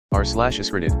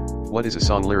r/askreddit, what is a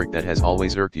song lyric that has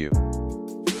always irked you?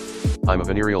 I'm a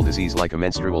venereal disease like a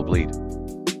menstrual bleed.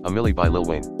 A Milli by Lil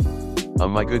Wayne.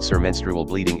 My good sir, menstrual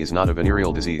bleeding is not a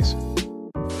venereal disease.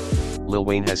 Lil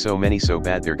Wayne has so many so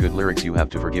bad they're good lyrics you have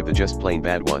to forgive the just plain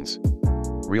bad ones.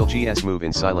 Real GS move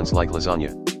in silence like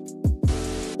lasagna.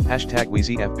 Hashtag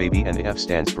Wheezy F baby, and the F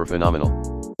stands for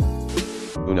phenomenal.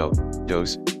 Uno,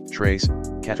 dos, tres,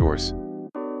 catorce.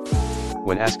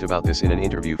 When asked about this in an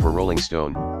interview for Rolling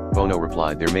Stone, Bono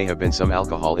replied there may have been some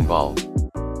alcohol involved.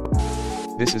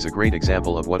 This is a great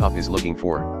example of what up is looking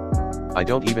for. I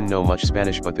don't even know much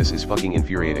Spanish, but this is fucking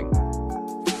infuriating.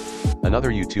 Another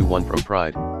U2 one from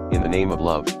Pride, In the Name of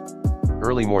Love.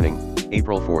 Early morning,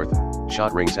 April 4th,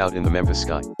 shot rings out in the Memphis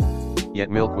sky. Yet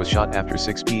milk was shot after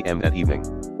 6 p.m. that evening.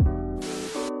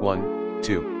 1,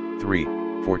 2, 3,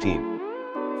 14.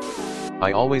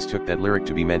 I always took that lyric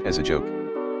to be meant as a joke.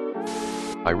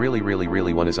 I really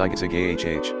want a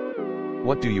zigazag.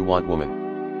 What do you want,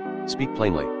 woman? Speak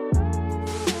plainly.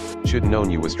 Should known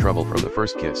you was trouble from the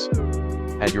first kiss.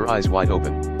 Had your eyes wide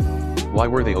open. Why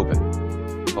were they open?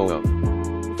 Oh.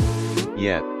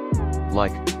 Yeah.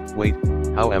 Like, wait,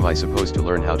 how am I supposed to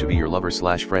learn how to be your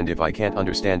lover/friend if I can't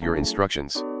understand your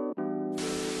instructions?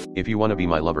 If you wanna be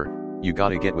my lover, you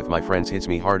gotta get with my friends. Hits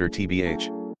me harder tbh.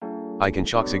 I can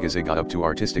chalk zigazag up to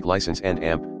artistic license and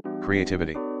amp,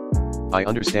 creativity. I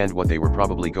understand what they were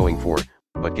probably going for,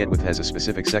 but get with has a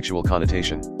specific sexual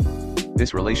connotation.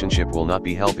 This relationship will not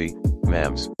be healthy,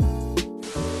 ma'ams.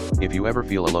 If you ever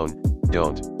feel alone,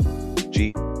 don't.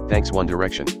 Gee, thanks One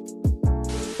Direction.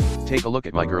 Take a look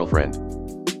at my girlfriend.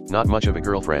 Not much of a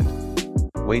girlfriend.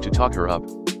 Way to talk her up,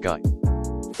 guy.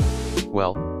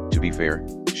 Well, to be fair,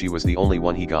 she was the only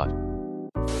one he got.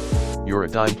 You're a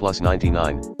dime plus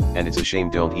 99, and it's a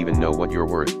shame don't even know what you're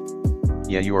worth.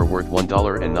 Yeah, you are worth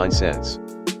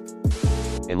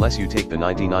 $1.09. Unless you take the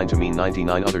 99 to mean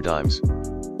 99 other dimes.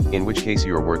 In which case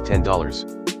you're worth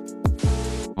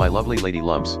 $10. My lovely lady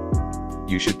lumps.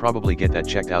 You should probably get that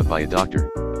checked out by a doctor.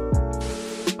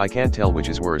 I can't tell which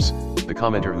is worse, the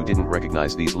commenter who didn't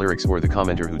recognize these lyrics or the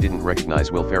commenter who didn't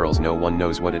recognize Will Ferrell's "No one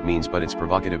knows what it means but it's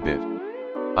provocative" bit.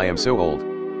 I am so old.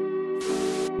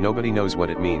 Nobody knows what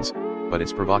it means, but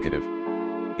it's provocative.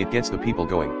 It gets the people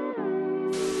going.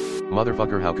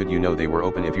 Motherfucker, how could you know they were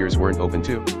open if yours weren't open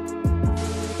too?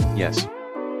 Yes.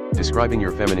 Describing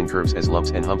your feminine curves as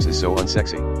lumps and humps is so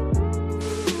unsexy.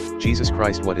 Jesus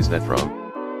Christ, what is that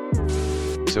from?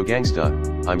 So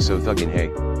gangsta, I'm so thuggin',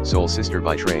 hey, soul sister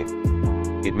by train.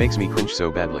 It makes me cringe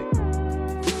so badly.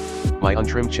 My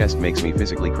untrimmed chest makes me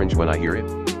physically cringe when I hear it.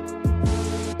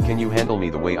 Can you handle me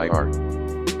the way I are?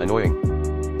 Annoying.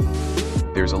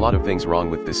 There's a lot of things wrong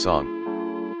with this song.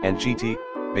 And GT,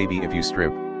 baby, if you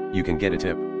strip, you can get a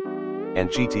tip. And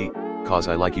GT, cause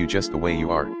I like you just the way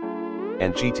you are.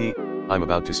 And GT, I'm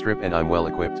about to strip and I'm well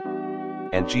equipped.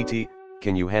 And GT,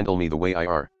 can you handle me the way I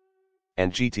are?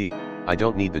 And GT, I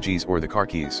don't need the G's or the car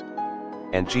keys.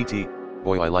 And GT,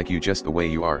 boy I like you just the way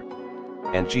you are.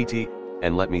 And GT,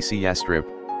 and let me see ya strip,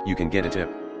 you can get a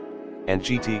tip. And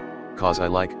GT, cause I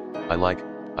like.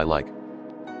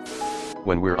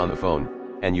 When we're on the phone,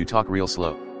 and you talk real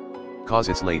slow. Cause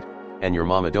it's late, and your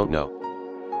mama don't know.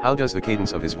 How does the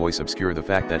cadence of his voice obscure the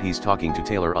fact that he's talking to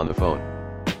Taylor on the phone?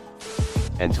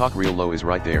 And talk real low is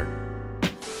right there.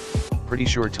 Pretty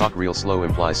sure talk real slow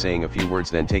implies saying a few words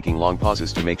then taking long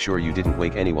pauses to make sure you didn't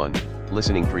wake anyone,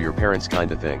 listening for your parents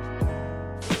kinda thing.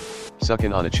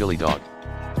 Suckin' on a chili dog.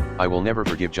 I will never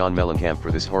forgive John Mellencamp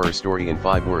for this horror story in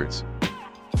 5 words.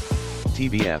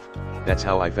 TBF, that's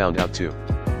how I found out too.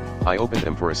 I opened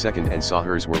them for a second and saw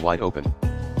hers were wide open.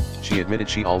 She admitted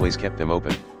she always kept them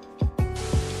open.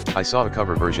 I saw a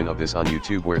cover version of this on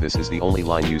YouTube where this is the only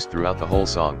line used throughout the whole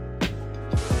song.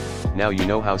 Now you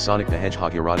know how Sonic the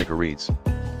Hedgehog erotica reads.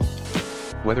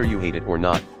 Whether you hate it or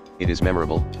not, it is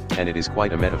memorable, and it is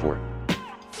quite a metaphor.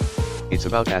 It's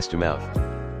about ass to mouth.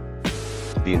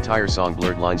 The entire song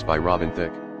Blurred Lines by Robin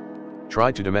Thicke.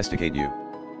 Tried to domesticate you.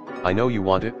 I know you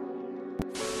want it.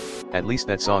 At least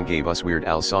that song gave us Weird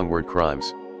Al's song Word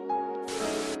Crimes.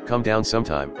 Come down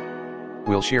sometime.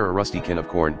 We'll share a rusty can of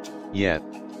corn, yeah.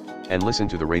 And listen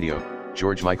to the radio,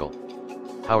 George Michael.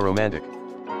 How romantic.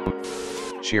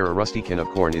 Share a rusty can of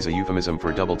corn is a euphemism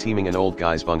for double teaming an old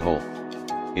guy's bunghole.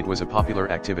 It was a popular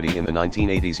activity in the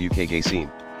 1980s UK gay scene.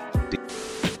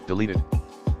 Deleted.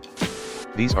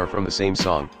 These are from the same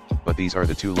song, but these are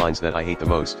the 2 lines that I hate the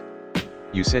most.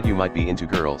 You said you might be into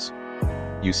girls.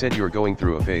 You said you're going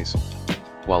through a phase.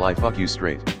 While I fuck you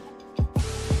straight.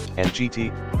 And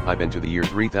GT, I've been to the year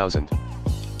 3000.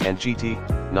 And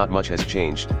GT, not much has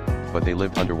changed, but they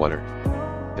lived underwater.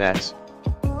 That's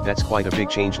quite a big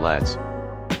change, lads.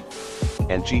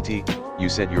 And GT, you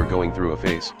said you're going through a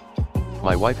phase.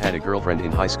 My wife had a girlfriend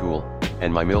in high school,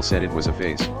 and my mill said it was a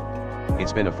phase.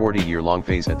 It's been a 40-year-long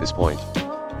phase at this point.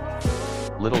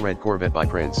 Little Red Corvette by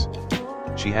Prince.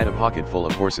 She had a pocket full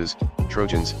of horses,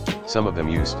 Trojans, some of them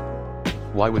used.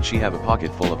 Why would she have a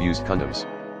pocket full of used condoms?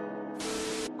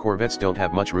 Corvettes don't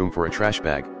have much room for a trash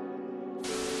bag.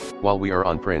 While we are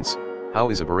on Prince, how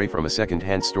is a beret from a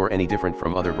second-hand store any different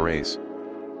from other berets?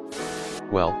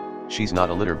 Well, she's not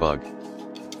a litter bug.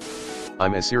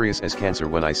 I'm as serious as cancer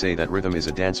when I say that rhythm is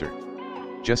a dancer.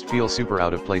 Just feels super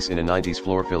out of place in a 90s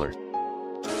floor filler.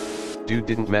 Dude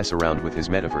didn't mess around with his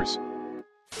metaphors.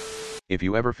 If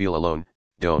you ever feel alone,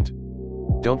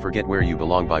 don't forget where you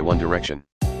belong by One Direction.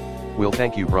 We'll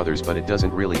thank you brothers, but it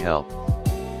doesn't really help.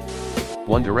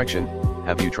 One Direction,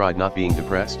 have you tried not being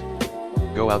depressed?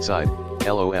 Go outside,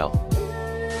 LOL.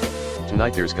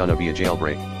 Tonight there's gonna be a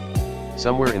jailbreak.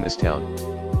 Somewhere in this town.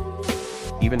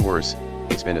 Even worse,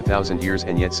 it's been 1,000 years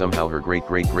and yet somehow her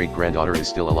great-great-great-granddaughter is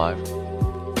still alive.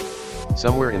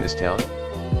 Somewhere in this town?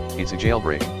 It's a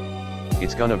jailbreak.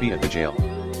 It's gonna be at the jail.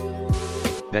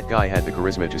 That guy had the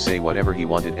charisma to say whatever he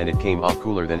wanted and it came off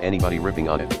cooler than anybody ripping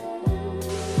on it.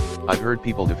 I've heard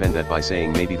people defend that by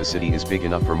saying maybe the city is big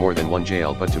enough for more than one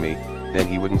jail, but to me, then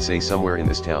he wouldn't say somewhere in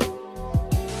this town.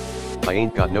 I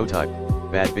ain't got no type,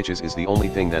 bad bitches is the only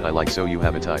thing that I like, so you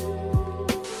have a type.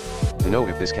 To know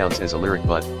if this counts as a lyric,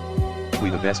 but we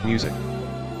the best music.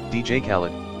 DJ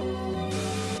Khaled.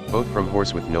 Both from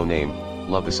Horse with No Name,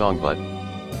 love the song, but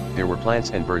there were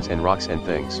plants and birds and rocks and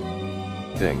things.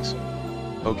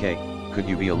 Okay, could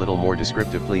you be a little more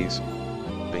descriptive please?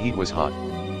 The heat was hot.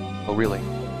 Oh really?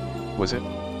 Was it?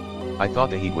 I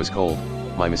thought the heat was cold,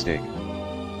 my mistake.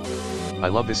 I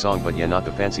love this song, but yeah, not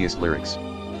the fanciest lyrics.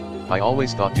 I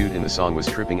always thought dude in the song was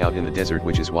tripping out in the desert,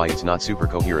 which is why it's not super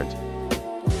coherent.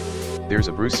 There's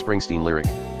a Bruce Springsteen lyric,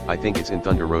 I think it's in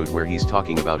Thunder Road, where he's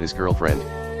talking about his girlfriend,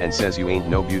 and says you ain't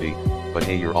no beauty, but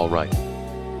hey you're alright.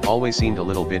 Always seemed a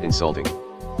little bit insulting.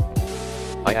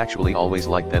 I actually always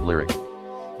liked that lyric.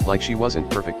 Like she wasn't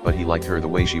perfect, but he liked her the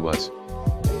way she was.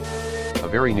 A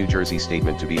very New Jersey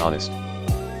statement, to be honest.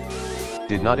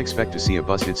 Did not expect to see a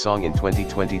busted song in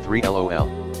 2023 LOL.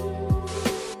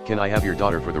 Can I have your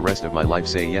daughter for the rest of my life?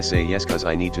 Say yes cause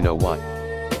I need to know why.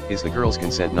 Is the girl's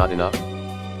consent not enough?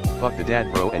 Fuck the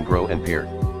dad bro and grow and pair.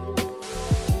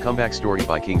 Comeback Story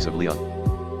by Kings of Leon.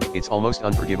 It's almost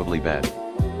unforgivably bad.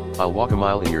 I'll walk a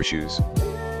mile in your shoes.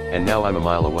 And now I'm a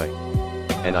mile away.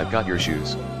 And I've got your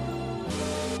shoes.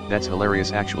 That's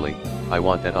hilarious actually, I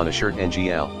want that on a shirt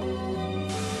NGL.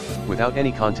 Without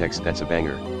any context, that's a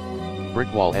banger.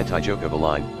 Brick wall anti-joke of a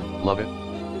line, love it.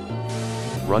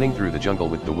 Running Through the Jungle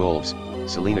with the Wolves,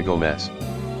 Selena Gomez.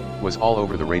 Was all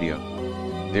over the radio.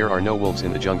 There are no wolves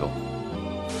in the jungle.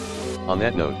 On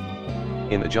that note,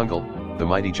 in the jungle, the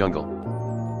mighty jungle.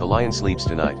 The lion sleeps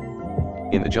tonight.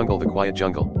 In the jungle, the quiet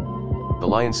jungle. The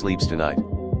lion sleeps tonight.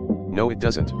 No it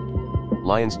doesn't.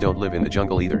 Lions don't live in the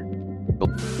jungle either.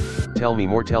 Tell me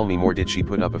more, did she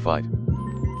put up a fight?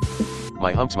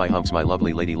 My humps, my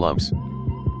lovely lady lumps.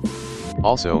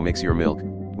 Also mix your milk,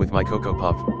 with my Cocoa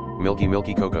Puff, milky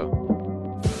milky cocoa.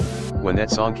 When that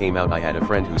song came out I had a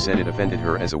friend who said it offended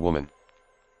her as a woman.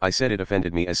 I said it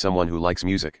offended me as someone who likes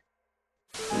music.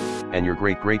 And your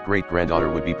great-great-great-granddaughter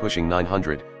would be pushing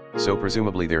 900, so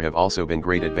presumably there have also been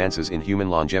great advances in human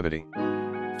longevity.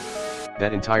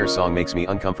 That entire song makes me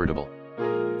uncomfortable.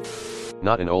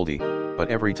 Not an oldie, but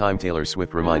every time Taylor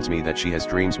Swift reminds me that she has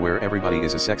dreams where everybody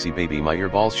is a sexy baby, my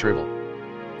earballs shrivel.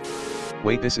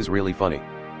 Wait, this is really funny.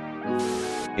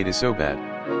 It is so bad.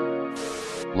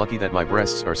 Lucky that my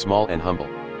breasts are small and humble.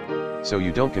 So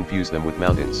you don't confuse them with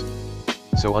mountains.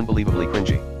 So unbelievably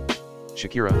cringy.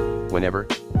 Shakira, whenever,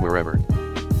 wherever.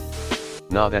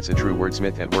 Nah, that's a true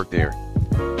wordsmith at work there.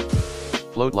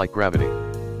 Float like gravity.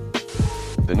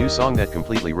 The new song that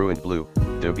completely ruined Blue,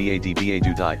 Do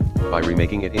Die, by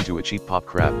remaking it into a cheap pop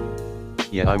crap.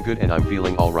 Yeah, I'm good and I'm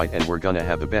feeling alright and we're gonna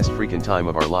have the best freaking time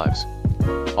of our lives.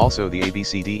 Also the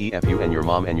ABCDEFU and your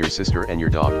mom and your sister and your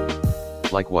dog.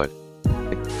 Like what?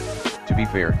 To be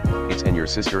fair, it's and your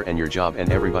sister and your job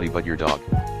and everybody but your dog.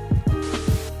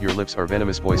 Your lips are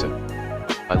venomous poison.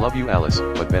 I love you Alice,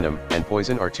 but venom and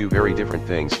poison are two very different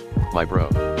things, my bro.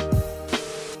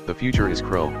 The future is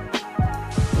chrome.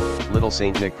 Little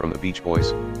Saint Nick from the Beach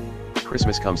Boys.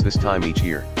 Christmas comes this time each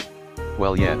year.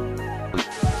 Well yeah.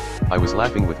 I was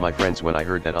laughing with my friends when I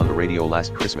heard that on the radio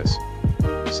last Christmas.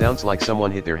 Sounds like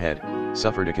someone hit their head,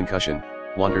 suffered a concussion,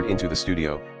 wandered into the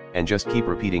studio, and just keep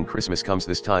repeating Christmas comes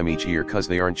this time each year cause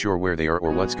they aren't sure where they are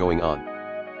or what's going on.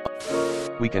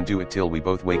 We can do it till we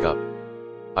both wake up.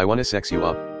 I wanna sex you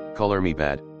up, color me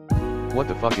bad. What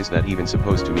the fuck is that even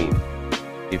supposed to mean?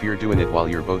 If you're doing it while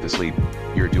you're both asleep,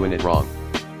 you're doing it wrong.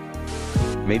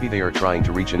 Maybe they are trying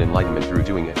to reach an enlightenment through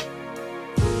doing it.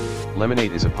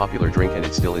 Lemonade is a popular drink and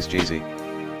it still is Jay-Z.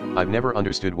 I've never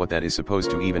understood what that is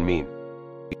supposed to even mean.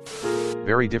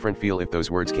 Very different feel if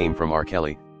those words came from R.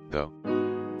 Kelly, though.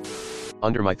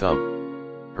 Under my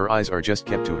thumb. Her eyes are just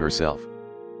kept to herself.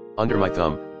 Under my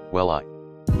thumb, well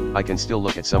I can still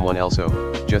look at someone else,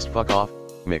 oh, just fuck off,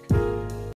 Mick.